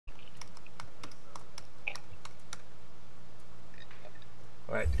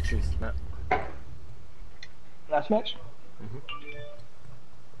Alright, choose map. Last match?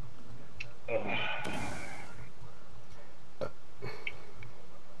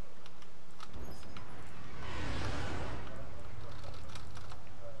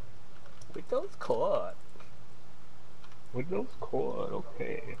 Widow's Court. Widow's Court,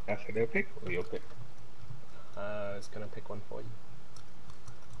 okay. That's what they'll pick, or you'll pick? I was gonna pick one for you.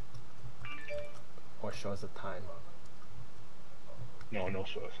 Or show us the time. No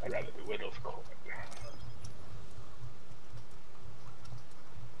choice. I'd rather do Widow's Court.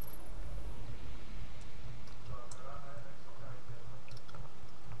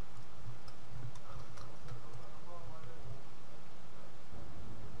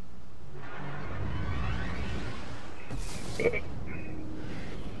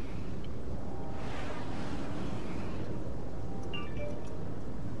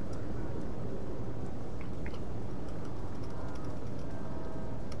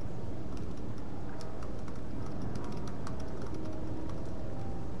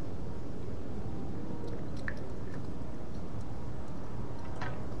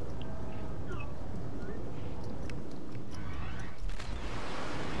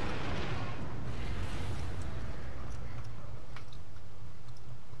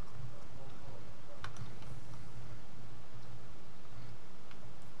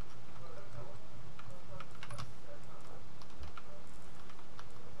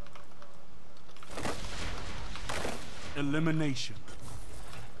 Elimination.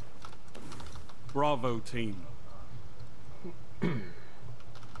 Bravo team.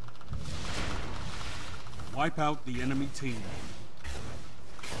 Wipe out the enemy team.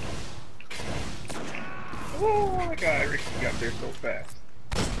 Oh my god, Ricky got there so fast.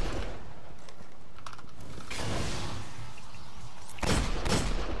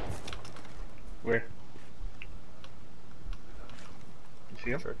 Where? You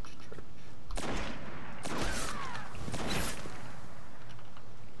see him? Church.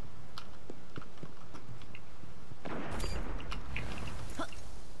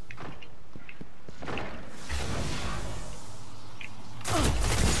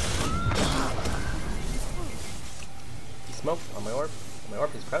 He smoked on my orb. On my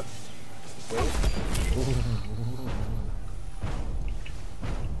orb, he's crouched. He's waiting.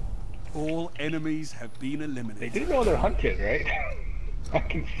 All enemies have been They eliminated. do know they're hunted, right? I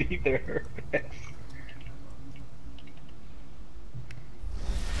can see their face.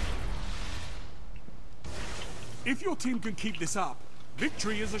 If your team can keep this up,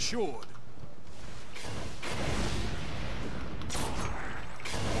 victory is assured.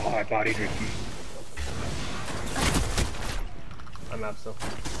 Oh, I bodied Ricky. I'm Absol.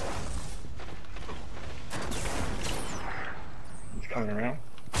 He's coming around.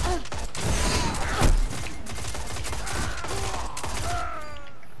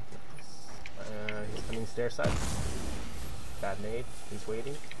 He's coming stair side. Bad nade. He's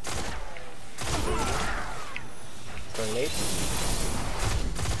waiting. He's going nade.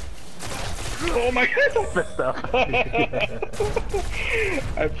 Oh my god, I messed up.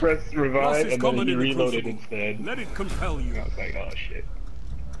 I pressed Loss revive is and then common he in the reloaded crucible. instead. Let it compel you. I was like, oh shit.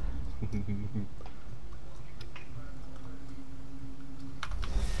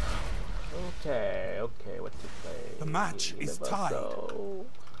 Okay, what to play? The match is tied. So...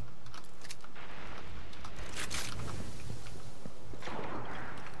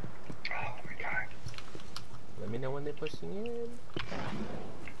 Oh my god. Let me know when they're pushing in.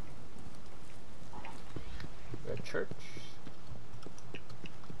 Red church.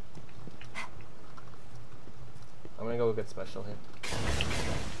 I'm gonna go get special here.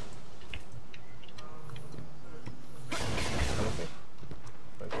 Come with me.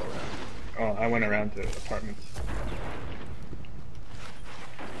 I'm gonna go around. Oh, I went around to apartments.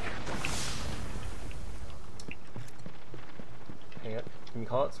 Hang on. Can you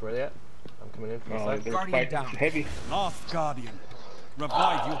call it? So where are they at? I'm coming in from the Oh, side. they're Guardian fighting down. heavy. Last Guardian.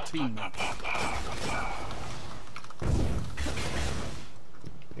 Revive your teammate.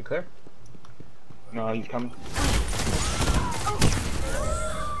 You clear? No, he's coming.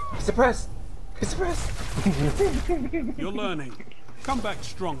 He's suppressed! He's suppressed! You're learning. Come back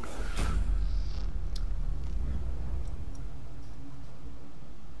stronger.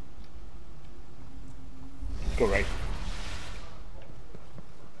 Let's go right.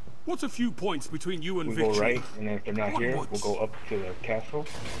 What's a few points between you and We victory? go right, and then if they're not here, Onwards. we'll go up to the castle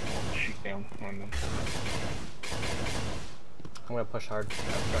and shoot down on them. I'm gonna push hard.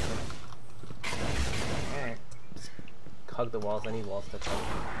 Alright. Hug the walls. I need walls to come.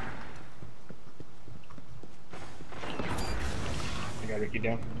 I got Ricky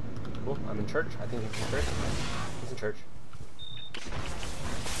down. Cool. I'm in church. I think he's in church. He's in church.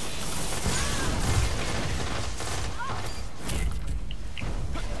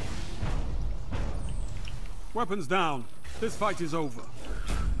 Weapons down. This fight is over.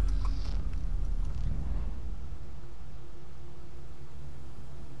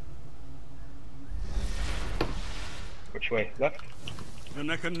 Which way? Left? You're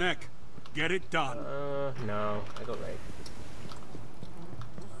neck and neck. Get it done. No. I go right.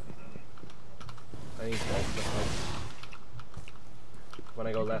 I need both the help. When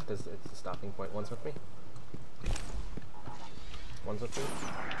I go left, it's the stopping point. One's with me. One's with me.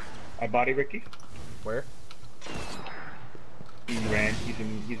 I body Ricky. Where? He ran.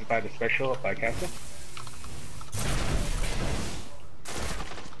 He's by the special up by castle.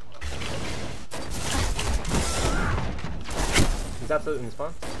 He's absolutely in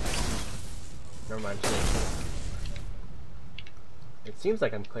spawn. Never mind. It seems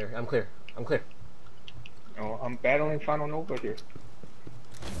like I'm clear. I'm clear. I'm clear. Oh, I'm battling Final Nova here.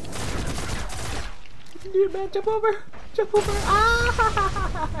 You can do it, man. Jump over. Jump over.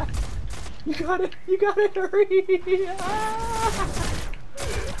 Ah! You got it. You got it. Hurry. Ah!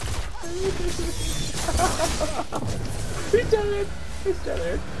 He's dead. He's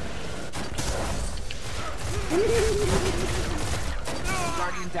dead.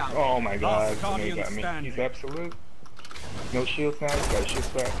 Guardian down. Oh my god, Last he got Guardian me. standing. He's absolute. No shields now, he's got shields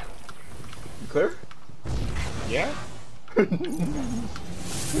back. You clear? Yeah?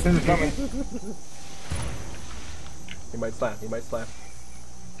 This is coming. He might slap. He might slap.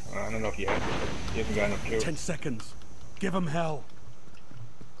 I don't know if he has it. He hasn't got enough kills. 10 seconds. Give him hell.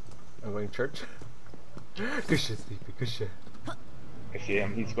 I'm going to church. Good shit, Sleepy. Good shit. I see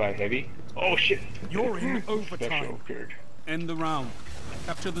him, he's by heavy. Oh shit! You're in Special overtime. appeared. End the round.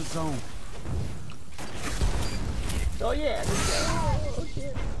 Capture the zone. Oh yeah. Oh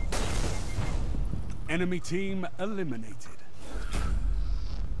shit. Enemy team eliminated.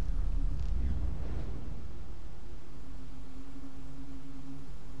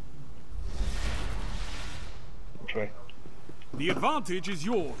 Which way? The advantage is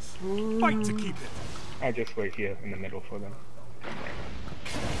yours. Fight to keep it. I just wait here in the middle for them. No,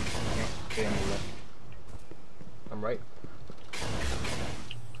 stay on the left. I'm right.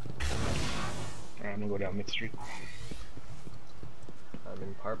 Alright, I'm gonna go down mid street. I'm in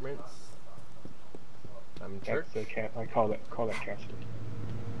apartments. I'm in church. That's the cat. I call that castle.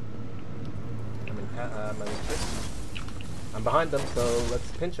 I'm in church. I'm behind them, so let's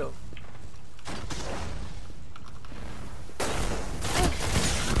pinch them.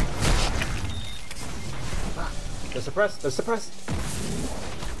 They're suppressed. They're suppressed.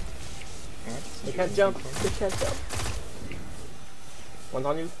 Alright. They can't jump. They can't jump. One's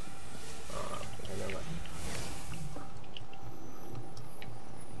on you. Okay, never mind.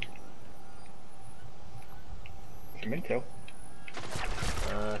 Some intel.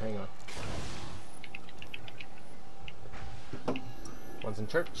 Hang on. One's in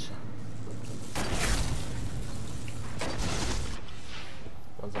church.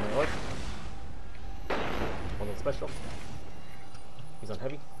 One's on my orc. One's on special. He's on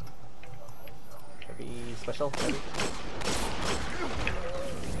heavy. Heavy special. Heavy.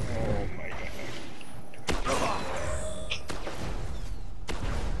 Oh my god.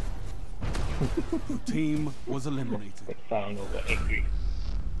 Your team was eliminated. The sound of the angry.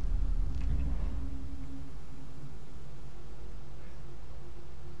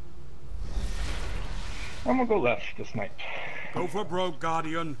 I'm gonna go left this night. Go for broke,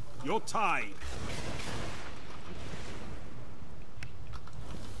 Guardian. You're tied.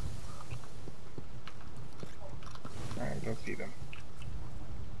 Alright, don't see them.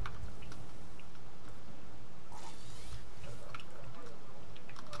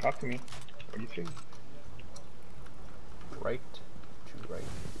 Talk to me. What do you think? Right to right.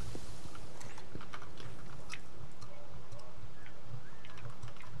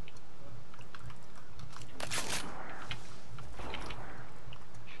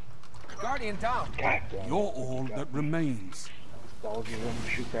 Guardian down. God damn. You're all that remains. Balls you want me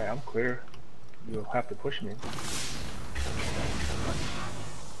to shoot that? I'm clear. You'll have to push me.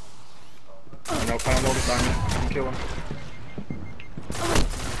 I know, kind of notice on me. I can kill him.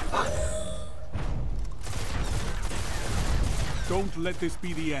 Don't let this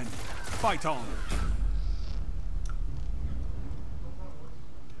be the end. Fight on.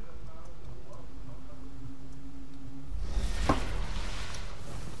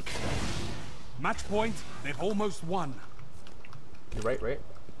 Match point, they've almost won. You're right, right?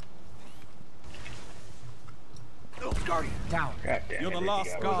 Guardian down. God damn You're it, the Ricky, last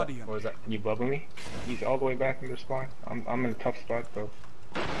I was- Guardian. What was that? You bubbling me? He's all the way back in the spawn. I'm in a tough spot though.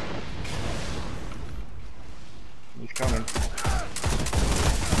 He's coming.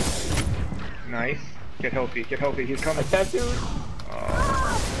 Nice. Get healthy. Get healthy. He's coming. I can't do it.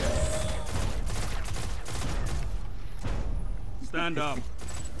 Stand up.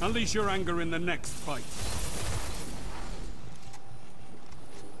 Unleash your anger in the next fight.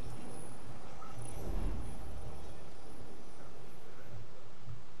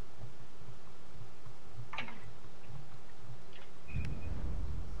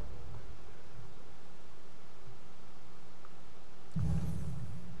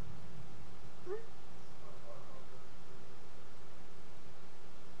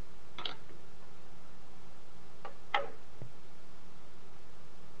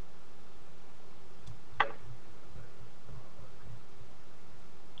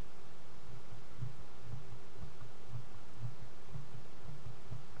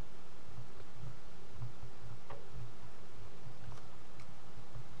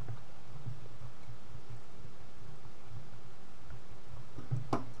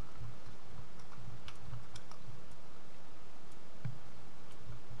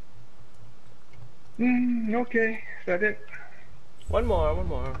 Okay, is that it? One more, one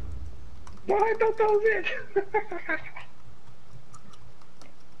more. Well, I thought that was it.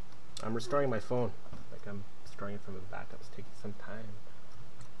 I'm restoring my phone. Like I'm restoring it from the backup. It's taking some time.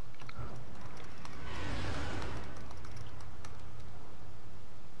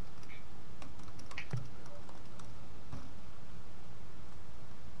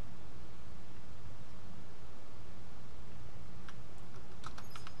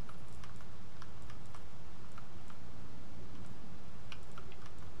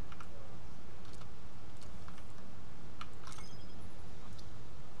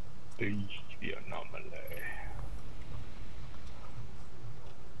 The anomaly.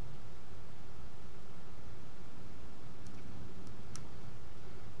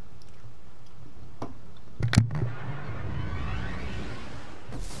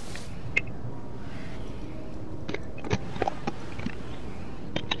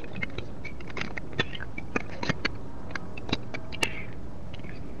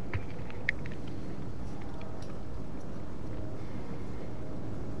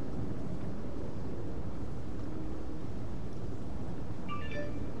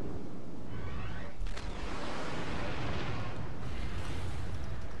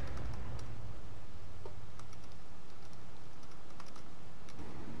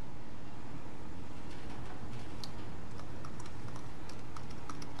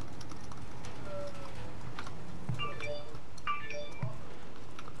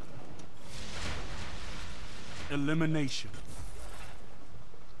 Elimination.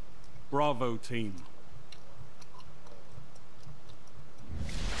 Bravo team.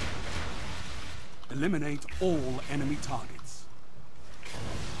 Eliminate all enemy targets.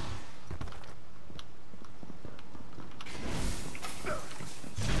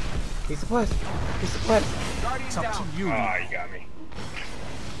 He's suppressed. He's suppressed. Guardian It's up down. to you. Ah, you got me.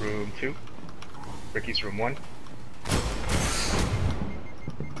 Room 2. Ricky's room 1.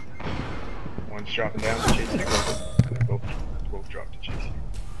 One's dropping down to chase you. And they're both dropped to chase you.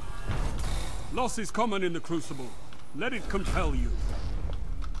 Loss is common in the Crucible. Let it compel you.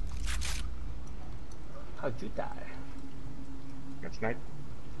 How'd you die? That's night.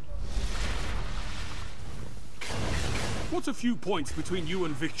 What's a few points between you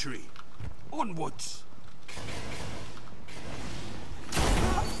and victory? Onwards.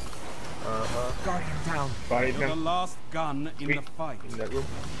 Guardian down. Bodies You're the now. last gun in Sweet. the fight. In that room.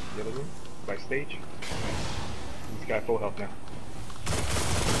 The other room. By stage. He's got full health now.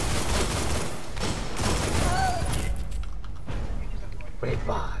 Wait,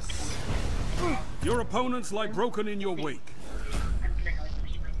 boss. Your opponents lie broken in your wake. I'm sure I was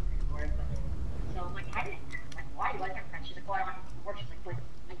pushing my sister for it, but so I'm like, I didn't like why do I like French? She's like, well, I want to work. She's like, well,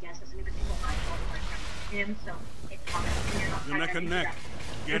 I guess it's a new people my fault for him, so it's You're neck and neck.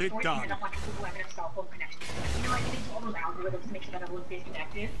 Get it done. I'm like, people having a cell phone connection. You know, I think it's all those algorithms to make sure that everyone stays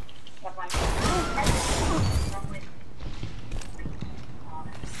connected. That's why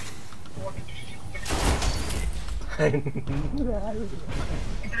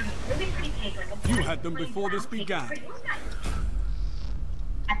You had them before this began.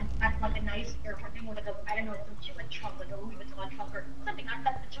 At like a nice airport thing with like a, I don't know, some shit like trunk, like a Louis Vuitton trunk or something.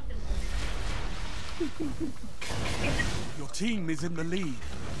 That's the trunk is Your team is in the lead.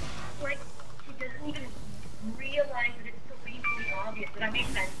 like, he doesn't even realize that it's so painfully obvious. Does that make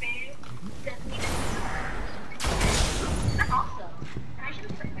sense, babe? He doesn't even. That's awesome. And I should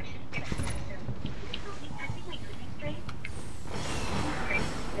have started, I should get it. I think we could be straight. Straight.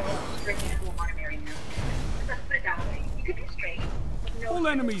 No, straight people want to marry him. Let's put it that way. You could be straight. But no, All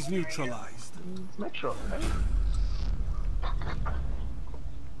enemies neutralized. It's Metro, right?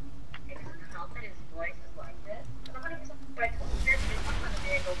 It doesn't help that his voice is like this. I'm 100% but there's this one on the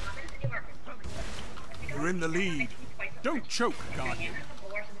vehicle. I'm in the New York. You're in the lead. Don't choke, Guardian.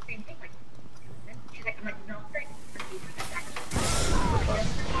 Or the same thing. Like, she's like, I'm like, no, great.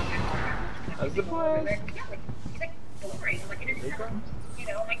 How's the boys? Yeah, like, he's like boring. Like, in a sense, you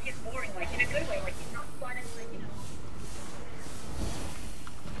know, like he's boring, like in a good way. Like he's not fun and like, you know.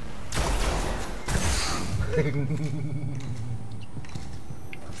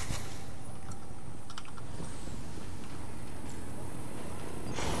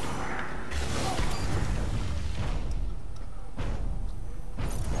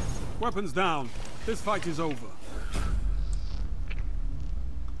 Weapons down. This fight is over.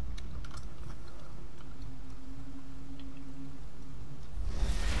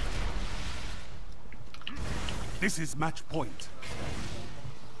 This is match point.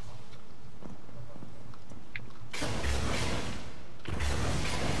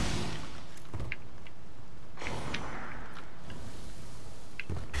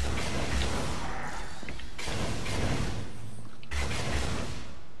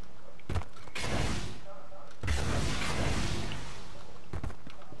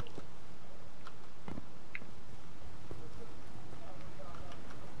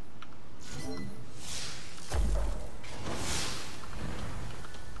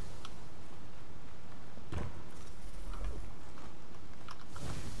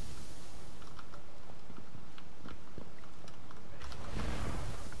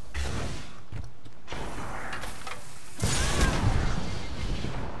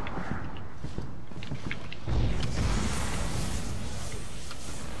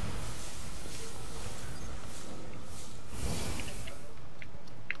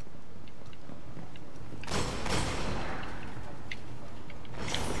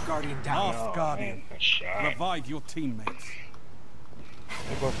 Guardian down. Off, Guardian. Man, that shot. Revive your teammates.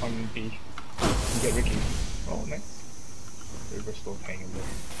 They go up on B. You get Ricky. Oh, nice. They were still hanging there.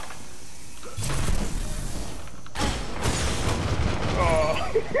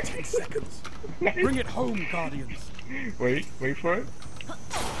 Oh. 10 seconds. Bring it home, Guardians. Wait for it.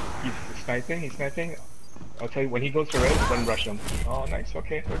 He's sniping. I'll tell you, when he goes to red, then rush him. Oh, nice,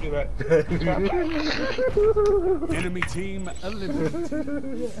 okay, we'll do that. Enemy team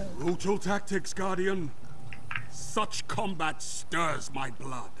eliminated. Brutal tactics, Guardian. Such combat stirs my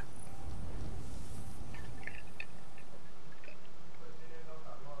blood.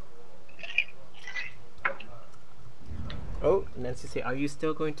 Oh, Nancy say, are you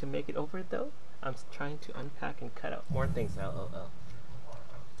still going to make it over though? I'm trying to unpack and cut out more things. LOL.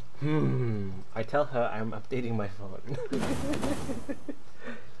 I tell her I'm updating my phone.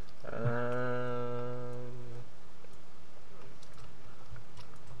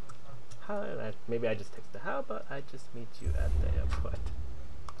 Maybe I just text her. How about I just meet you at the airport?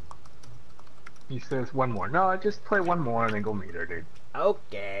 He says one more. No, just play one more and then go meet her, dude.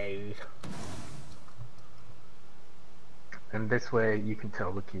 Okay. And this way you can tell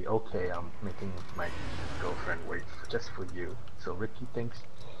Ricky, okay, I'm making my girlfriend wait just for you. So Ricky thinks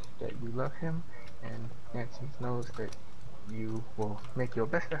that you love him, and Nancy knows that you will make your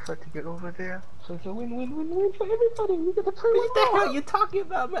best effort to get over there. So it's a win-win-win-win for everybody. We get to play What the hell are you talking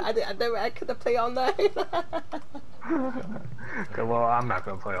about, man? I could have played all night. Okay, well, I'm not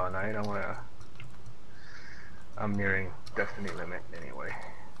gonna play all night. I'm nearing destiny limit anyway.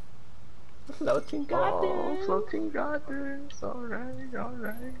 Floating garden. Oh, floating gardens.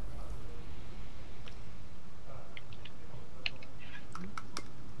 Alright.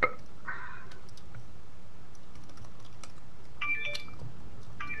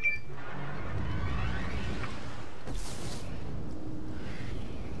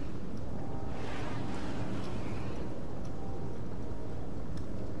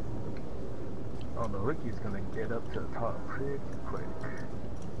 Oh no, Ricky's gonna get up to the top pretty quick.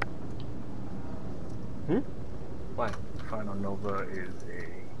 Why? Final Nova is a...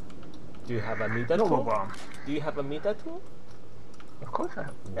 Do you have a Mida Nova tool? bomb. Do you have a Mida tool? Of course I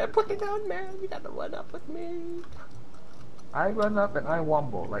have. Yeah, put it down, man. You got to run up with me. I run up and I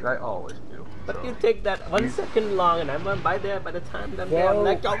womble like I always do. But so. you take that 1 second long, and I run by there by the time them Well, damn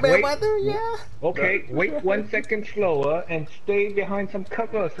like, oh man, wait. weather, yeah. Okay, wait 1 second slower and stay behind some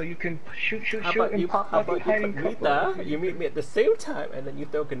cover so you can shoot How about and you? pop How out about you behind put cover. Mida? You meet me at the same time, and then you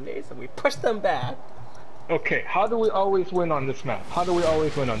throw grenades, and we push them back. Okay, how do we always win on this map? Sonic,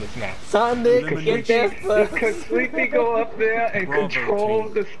 Elimination. get there first. Because Sleepy go up there and Bravo control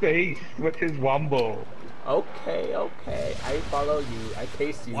team. the space with his womble. Okay, I follow you. I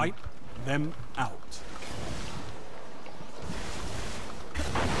pace you. Wipe them out.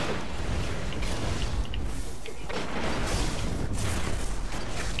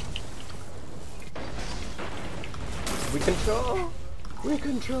 We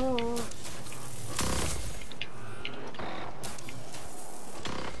control.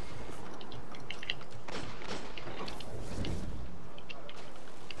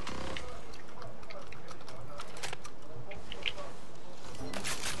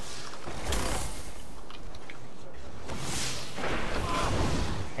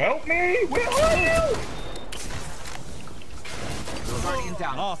 Help me! Where are you? Guardian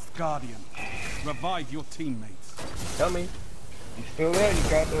down. Last Guardian. Revive your teammates. Tell me. He's still there. You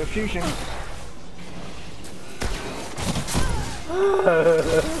got the fusion.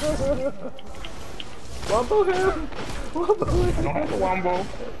 Wombo him! Wombo I don't him! have a wombo.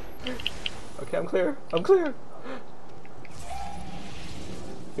 Okay, I'm clear. I'm clear.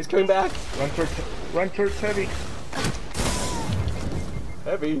 He's coming back. Run towards heavy.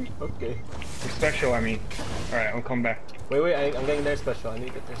 Heavy. Okay. Your special, I mean. Alright, I'll come back. Wait, I'm getting their special. I need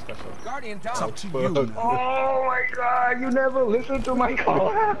to get their special. Guardian It's down. up to you now. Oh my god, you never listen to my call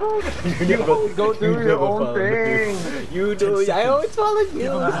out. You never- always go do you your never own follow thing. me. You do. I always follow you.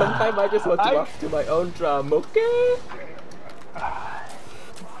 Sometimes I just want to walk to my own drum. Okay.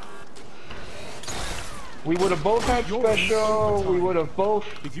 We would have both had You're special. in We would have both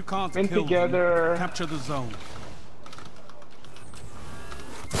If you can't been kill together. them, capture the zone.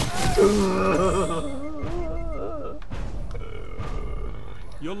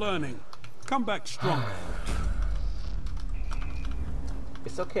 You're learning. Come back stronger.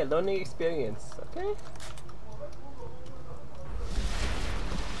 It's okay. Learning experience. Okay.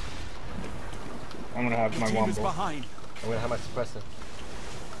 I'm gonna have Your my team is wombo. behind. I'm gonna have my suppressor.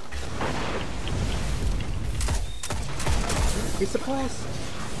 He's suppressed.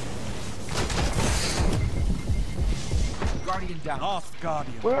 Guardian down. Last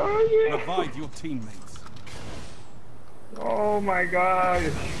Guardian. Where are you? Revive your teammates. Oh my god.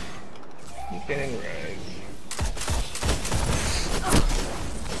 He's getting red.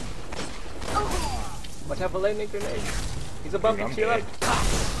 Watch out for lightning grenade. He's above Dude, you. I'm Cheer up. dead.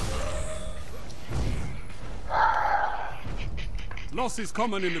 Loss is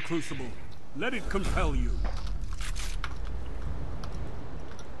common in the Crucible. Let it compel you.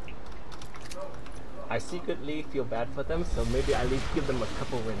 I secretly feel bad for them, so maybe I at least give them a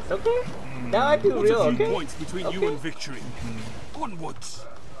couple wins. Okay? Now I feel What's real. a few Okay? points between you and victory. Onwards.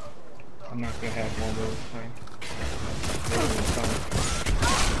 I'm not gonna have wombo this time.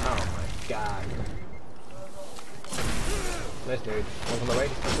 Oh my god. Nice dude. One on the right.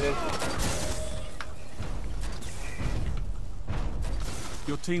 Push it in.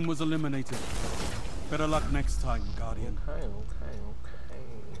 Your team was eliminated. Better luck next time, Guardian. Okay.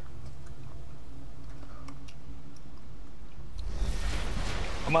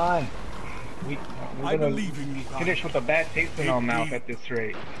 Come on. We're I gonna believe in you, Guardian. finish with a bad taste in our mouth at this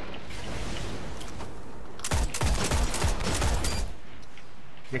rate.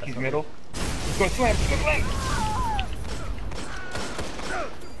 Ricky's middle. He's gonna slam. He's gonna slam.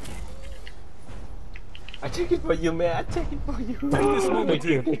 I take it for you, man. I take it for you. Take this moment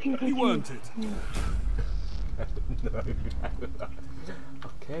in. Thank you. You earned it.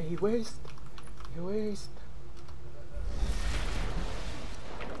 Okay, he waste.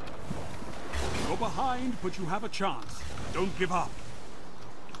 You're behind, but you have a chance. Don't give up.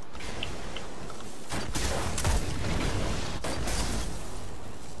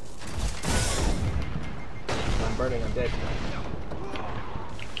 I'm burning, I'm dead.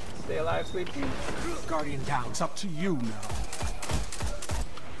 Stay alive, sweet pea. Guardian down. It's up to you now.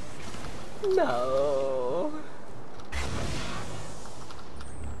 No.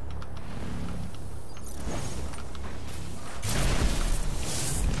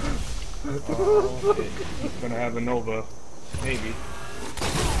 Oh, okay. He's gonna have a Nova. Maybe.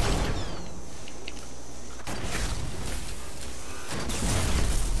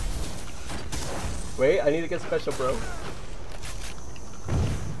 Wait, I need to get special, bro.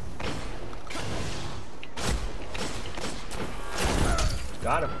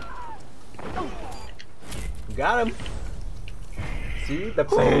 Got him. Got him. See the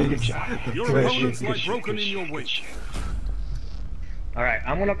play. Good job. Your Good opponent's shit, like good broken shit, in your good wake. shit. Alright,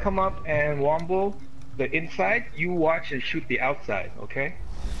 I'm gonna come up and wombo the inside. You watch and shoot the outside, okay?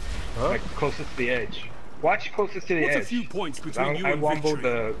 Huh? Like closest to the edge. Watch closest to the What's a edge. few points between you I and wombo victory?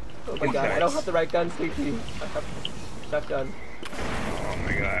 the Oh my god, I don't have the right gun, Sleepy. I have shotgun. Oh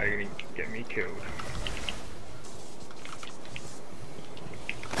my god, you're gonna get me killed.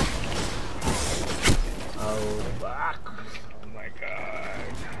 Oh, fuck. Oh my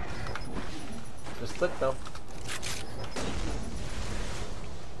god. Just split though.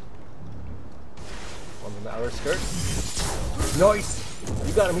 On the outer skirt. Nice!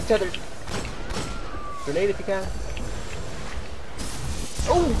 You got him, he's tethered. Grenade if you can.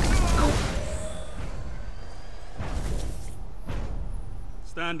 Oh!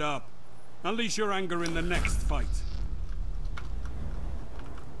 Stand up. Unleash your anger in the next fight.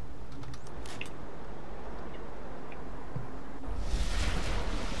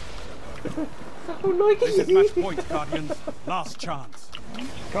 Oh no, This is match point, Guardians. Last chance.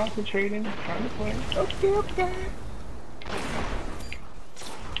 Just concentrating, trying to play. Okay, okay.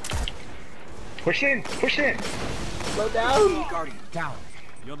 Push in! Push in! Slow down. Guardian down.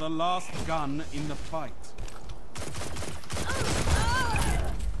 You're the last gun in the fight.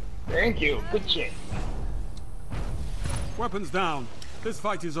 Thank you. Good shit. Weapons down. This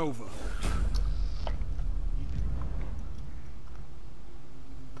fight is over.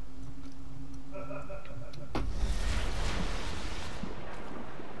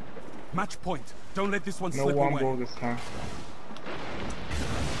 Match point. Don't let this one No slip wombo away. this time.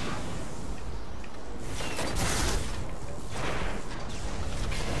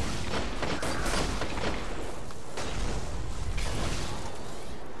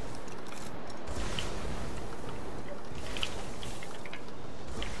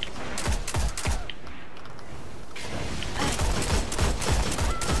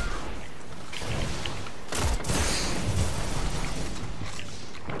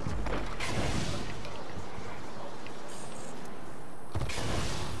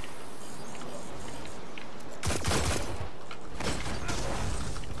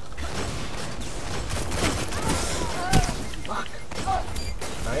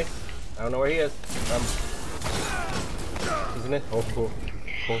 Nice. I don't know where he is. He's in it. Oh, cool.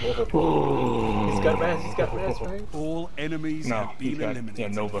 He's got rest. He's got rest, right? All enemies No, have he's been got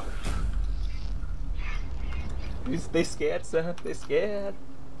eliminated. Nova. They scared, sir. They scared.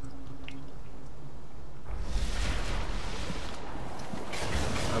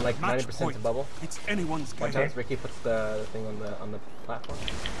 I'm like Match 90% point. to bubble. It's anyone's Watch game. out, as Ricky puts the thing on the platform.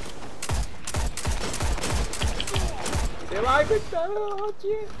 Stay alive, Victor! Oh,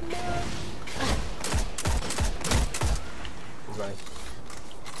 jeez, man. He's running.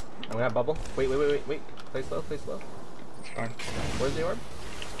 I'm gonna bubble. Wait. Play slow, play slow. It's fine. Where's the orb?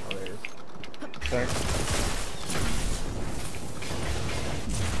 Oh, there it is. Sorry.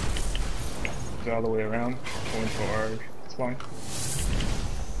 Go all the way around. Going for ours. It's fine.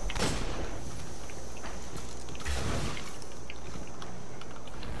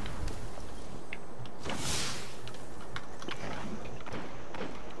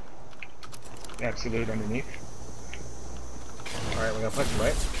 Absolute underneath. Alright, we're gonna punch him,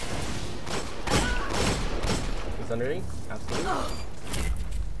 right? He's underneath? Absolutely.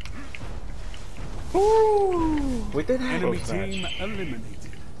 Woo! We did that! Enemy Close team match. eliminated.